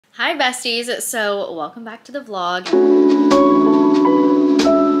Hi besties, so welcome back to the vlog.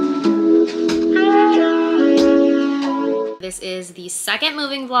 This is the second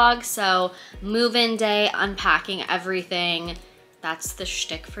moving vlog, so move-in day, unpacking everything. That's the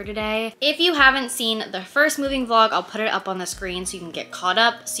shtick for today. If you haven't seen the first moving vlog, I'll put it up on the screen so you can get caught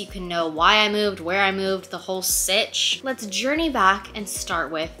up, so you can know why I moved, where I moved, the whole sitch. Let's journey back and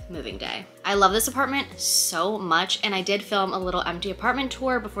start with moving day. I love this apartment so much, and I did film a little empty apartment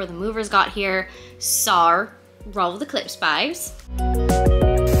tour before the movers got here. SAR, roll the clips, vibes.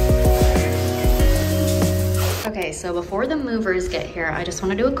 Okay, so before the movers get here, I just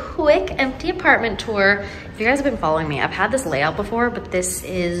want to do a quick empty apartment tour. If you guys have been following me, I've had this layout before, but this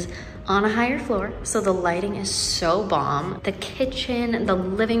is on a higher floor, so the lighting is so bomb. The kitchen, the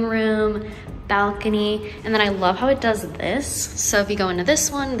living room, balcony, and then I love how it does this. So if you go into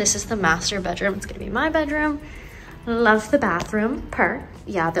this one, this is the master bedroom. It's gonna be my bedroom. Love the bathroom,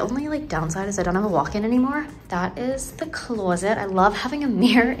 Yeah, the only downside is I don't have a walk-in anymore. That is the closet. I love having a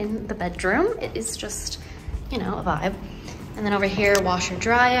mirror in the bedroom. It is just, you know, a vibe. And then over here, washer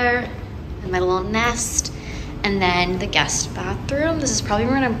dryer, and my little nest. And then the guest bathroom. This is probably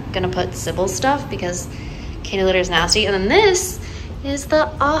where I'm gonna put Sybil's stuff because Katie litter is nasty. And then this is the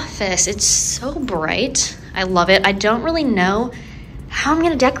office. It's so bright. I love it. I don't really know how I'm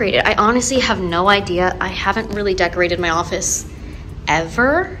gonna decorate it. I honestly have no idea. I haven't really decorated my office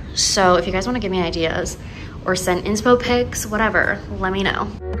ever. So if you guys wanna give me ideas or send inspo pics, whatever, let me know.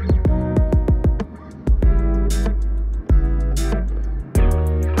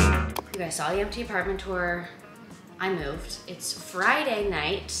 You guys saw the empty apartment tour. I moved. It's Friday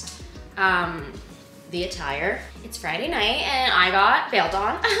night. The attire. It's Friday night and I got bailed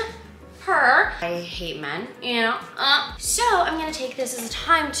on. I hate men, you know. So I'm gonna take this as a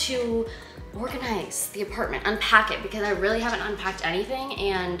time to organize the apartment, unpack it, because I really haven't unpacked anything,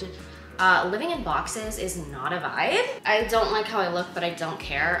 and living in boxes is not a vibe. I don't like how I look, but I don't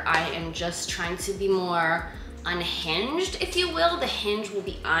care. I am just trying to be more unhinged, if you will. The hinge will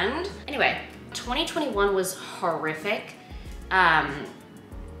be und. Anyway, 2021 was horrific.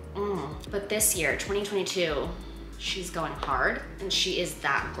 But this year, 2022, she's going hard, and she is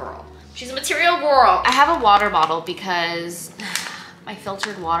that girl. She's a material girl. I have a water bottle because my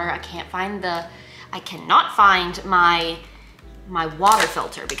filtered water, I cannot find my water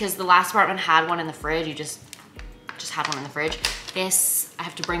filter, because the last apartment had one in the fridge. You just had one in the fridge. This, I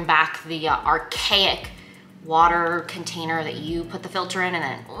have to bring back the archaic water container that you put the filter in, and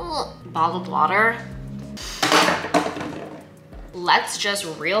then bottled water. Let's just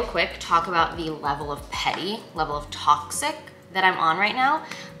real quick talk about the level of toxic that I'm on right now.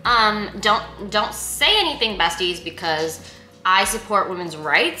 Don't say anything, besties, because I support women's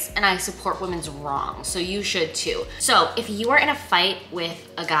rights and I support women's wrongs, so you should too. So if you are in a fight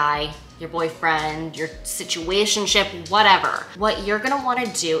with a guy, your boyfriend, your situationship, whatever, what you're gonna wanna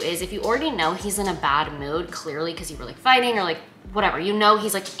do is, if you already know he's in a bad mood, clearly because you were fighting or whatever, you know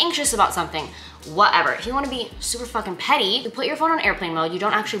he's anxious about something, whatever. If you wanna be super fucking petty, you put your phone on airplane mode, you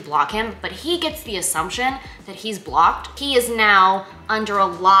don't actually block him, but he gets the assumption that he's blocked. He is now under a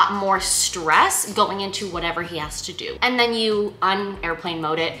lot more stress going into whatever he has to do. And then you un-airplane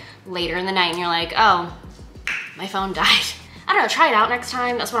mode it later in the night and you're like, oh, my phone died. I don't know, try it out next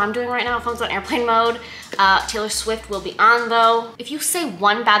time. That's what I'm doing right now. Phone's on airplane mode. Taylor Swift will be on though. If you say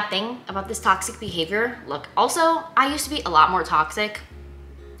one bad thing about this toxic behavior, look, also, I used to be a lot more toxic,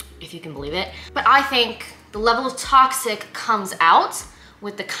 if you can believe it. But I think the level of toxic comes out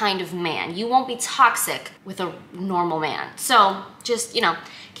with the kind of man. You won't be toxic with a normal man. So just, you know,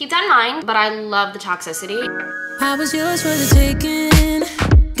 keep that in mind, but I love the toxicity. I was yours for the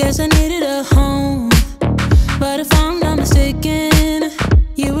taking. Guess I needed a home. But if I'm not mistaken,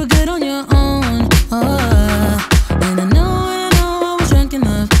 you were good on your own. And I know I was drunk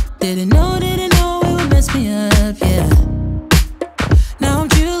enough. Didn't know it would mess me up, yeah. Now I'm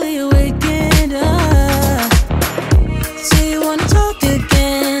truly awakened up. Say you wanna talk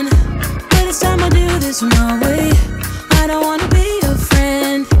again, but it's time I do this my way. I don't wanna be your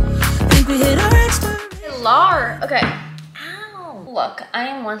friend. Think we hit our expiration. Lar, okay. Look, I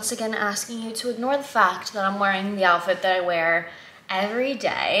am once again asking you to ignore the fact that I'm wearing the outfit that I wear every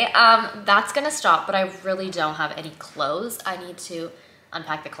day. That's gonna stop, but I really don't have any clothes. I need to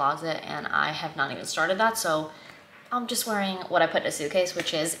unpack the closet, and I have not even started that, so I'm just wearing what I put in a suitcase,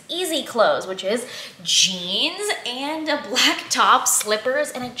 which is easy clothes, which is jeans and a black top,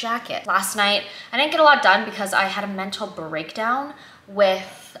 slippers, and a jacket. Last night, I didn't get a lot done because I had a mental breakdown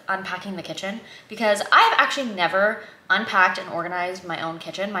with unpacking the kitchen, because I have actually never unpacked and organized my own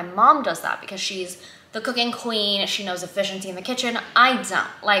kitchen. My mom does that because she's the cooking queen. She knows efficiency in the kitchen. I don't.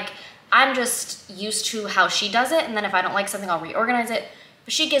 Like, I'm just used to how she does it, and then if I don't like something, I'll reorganize it.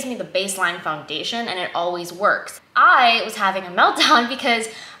 But she gives me the baseline foundation, and it always works. I was having a meltdown because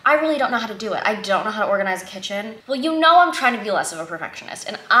I really don't know how to do it. I don't know how to organize a kitchen. Well, you know I'm trying to be less of a perfectionist,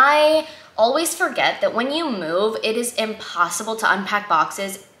 and I always forget that when you move, it is impossible to unpack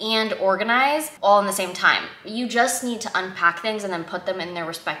boxes and organize all in the same time. You just need to unpack things and then put them in their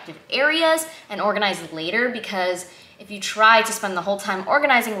respective areas and organize later, because if you try to spend the whole time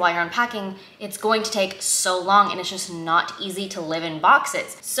organizing while you're unpacking, it's going to take so long, and it's just not easy to live in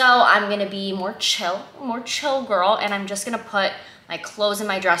boxes. So I'm gonna be more chill girl, and I'm just gonna put my clothes in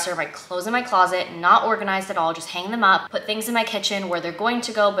my dresser, my clothes in my closet, not organized at all, just hang them up, put things in my kitchen where they're going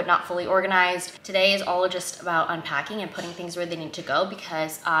to go but not fully organized. Today is all just about unpacking and putting things where they need to go,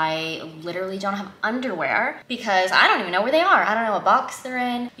 because I literally don't have underwear, because I don't even know where they are. I don't know what box they're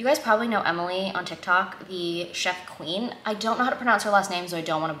in. You guys probably know Emily on TikTok, the chef queen. I don't know how to pronounce her last name, so I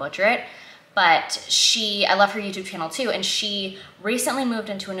don't want to butcher it. But I love her YouTube channel too, and she recently moved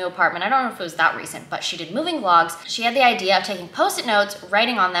into a new apartment. I don't know if it was that recent, but she did moving vlogs. She had the idea of taking Post-it notes,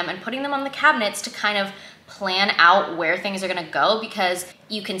 writing on them, and putting them on the cabinets to kind of plan out where things are gonna go, because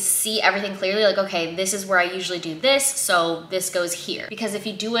you can see everything clearly, like, okay, this is where I usually do this, so this goes here. Because if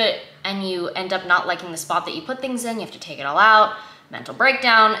you do it and you end up not liking the spot that you put things in, you have to take it all out. Mental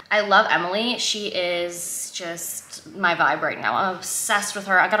breakdown. I love Emily. She is just my vibe right now. I'm obsessed with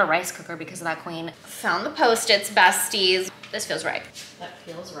her. I got a rice cooker because of that queen. Found the Post-its, besties. This feels right. That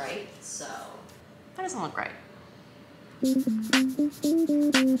feels right, so that doesn't look right.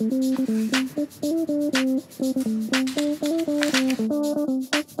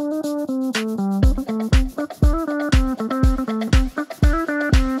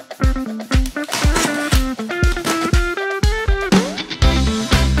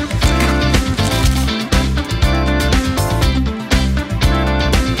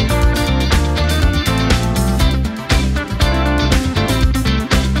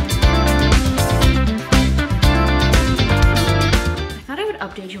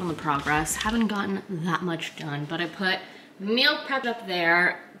 Update you on the progress. Haven't gotten that much done, but I put meal prep up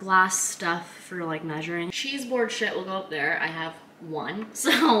there, glass stuff for like measuring. Cheese board shit will go up there. I have one,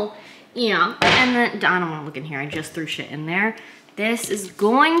 so yeah. And then I don't want to look in here. I just threw shit in there. This is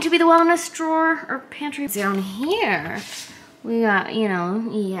going to be the wellness drawer or pantry. Down here, we got, you know,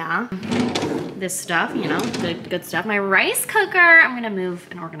 yeah, this stuff, you know, the good stuff. My rice cooker. I'm gonna move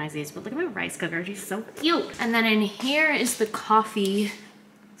and organize these, but look at my rice cooker. She's so cute. And then in here is the coffee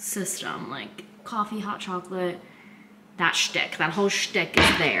system, like coffee, hot chocolate, that shtick, that whole shtick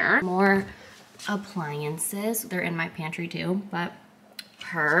is there. More appliances, they're in my pantry too, but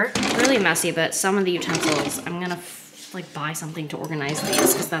it's really messy, but some of the utensils, I'm gonna like buy something to organize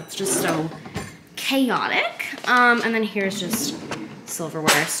these, because that's just so chaotic. And then here's just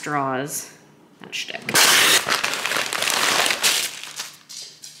silverware, straws, that shtick.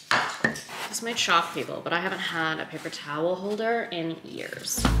 This might shock people, but I haven't had a paper towel holder in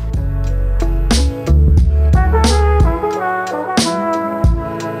years.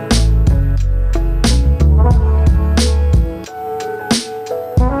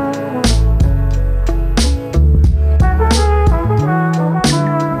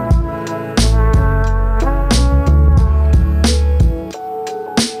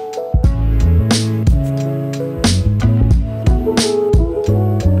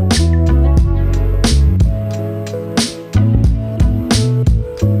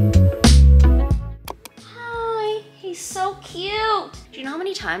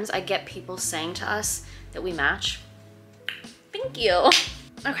 I get people saying to us that we match. Thank you.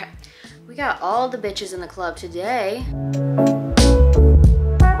 Okay, we got all the bitches in the club today.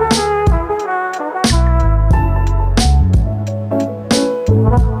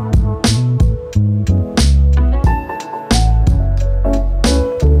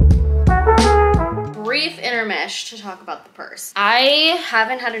 Brief intermish to talk about the purse. I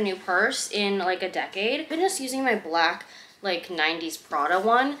haven't had a new purse in like a decade. I've been just using my black like 90s Prada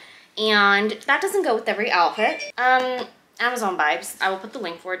one, and that doesn't go with every outfit. Amazon vibes. I will put the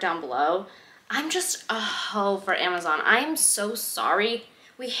link for it down below. I'm just a hoe for Amazon. I am so sorry.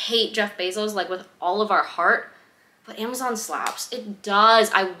 We hate Jeff Bezos like with all of our heart, but Amazon slaps. It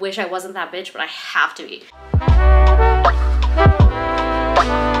does. I wish I wasn't that bitch, but I have to be.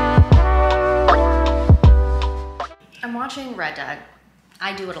 I'm watching Red Dead.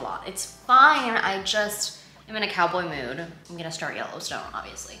 I do it a lot. It's fine. I'm in a cowboy mood. I'm gonna start Yellowstone,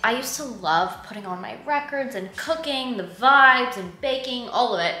 obviously. I used to love putting on my records and cooking, the vibes and baking,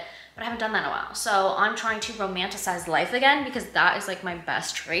 all of it. but I haven't done that in a while. So I'm trying to romanticize life again because that is like my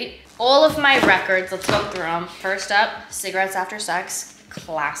best trait. All of my records, let's go through them. First up, Cigarettes After Sex,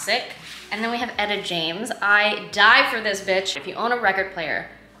 classic. And then we have Etta James. I die for this bitch. If you own a record player,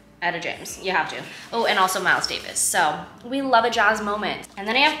 Etta James, you have to. Oh, and also Miles Davis. So we love a jazz moment. And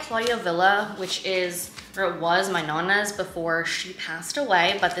then I have Claudia Villa, which is, or it was my nonna's before she passed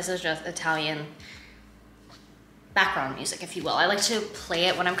away, but this is just Italian background music, if you will. I like to play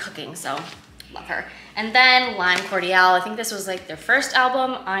it when I'm cooking, so love her. And then Lime Cordiale. I think this was like their first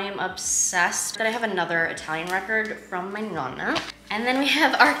album. I am obsessed. Then I have another Italian record from my nonna. And then we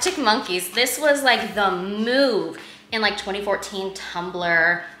have Arctic Monkeys. This was like the move in like 2014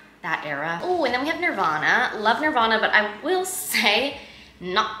 Tumblr, that era. Oh, and then we have Nirvana. Love Nirvana, but I will say,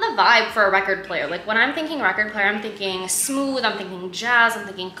 not the vibe for a record player. Like when I'm thinking record player, I'm thinking smooth, I'm thinking jazz, I'm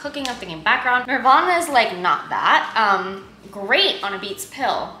thinking cooking, I'm thinking background. Nirvana is like not that. Great on a Beats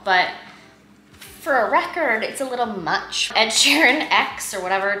pill, but for a record, it's a little much. Ed Sheeran X or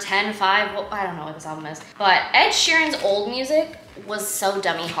whatever, 10, 5, well, I don't know what this album is. But Ed Sheeran's old music was so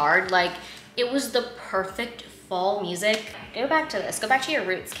dummy hard. Like it was the perfect fall music. Go back to this, go back to your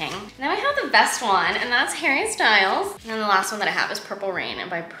roots, king. Now I have the best one, and that's Harry Styles. And then the last one that I have is Purple Rain and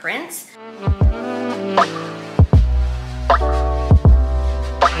by Prince.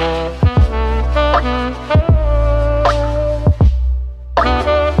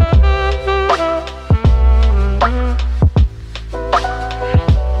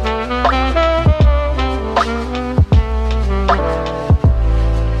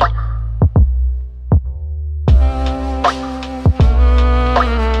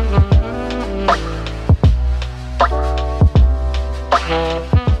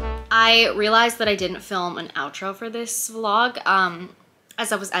 I realized that I didn't film an outro for this vlog.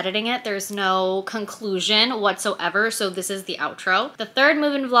 As I was editing it, there's no conclusion whatsoever, so this is the outro. The third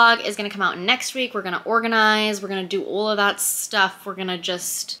move-in vlog is gonna come out next week. We're gonna organize, we're gonna do all of that stuff. We're gonna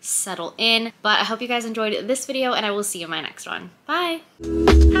just settle in. But I hope you guys enjoyed this video, and I will see you in my next one. Bye!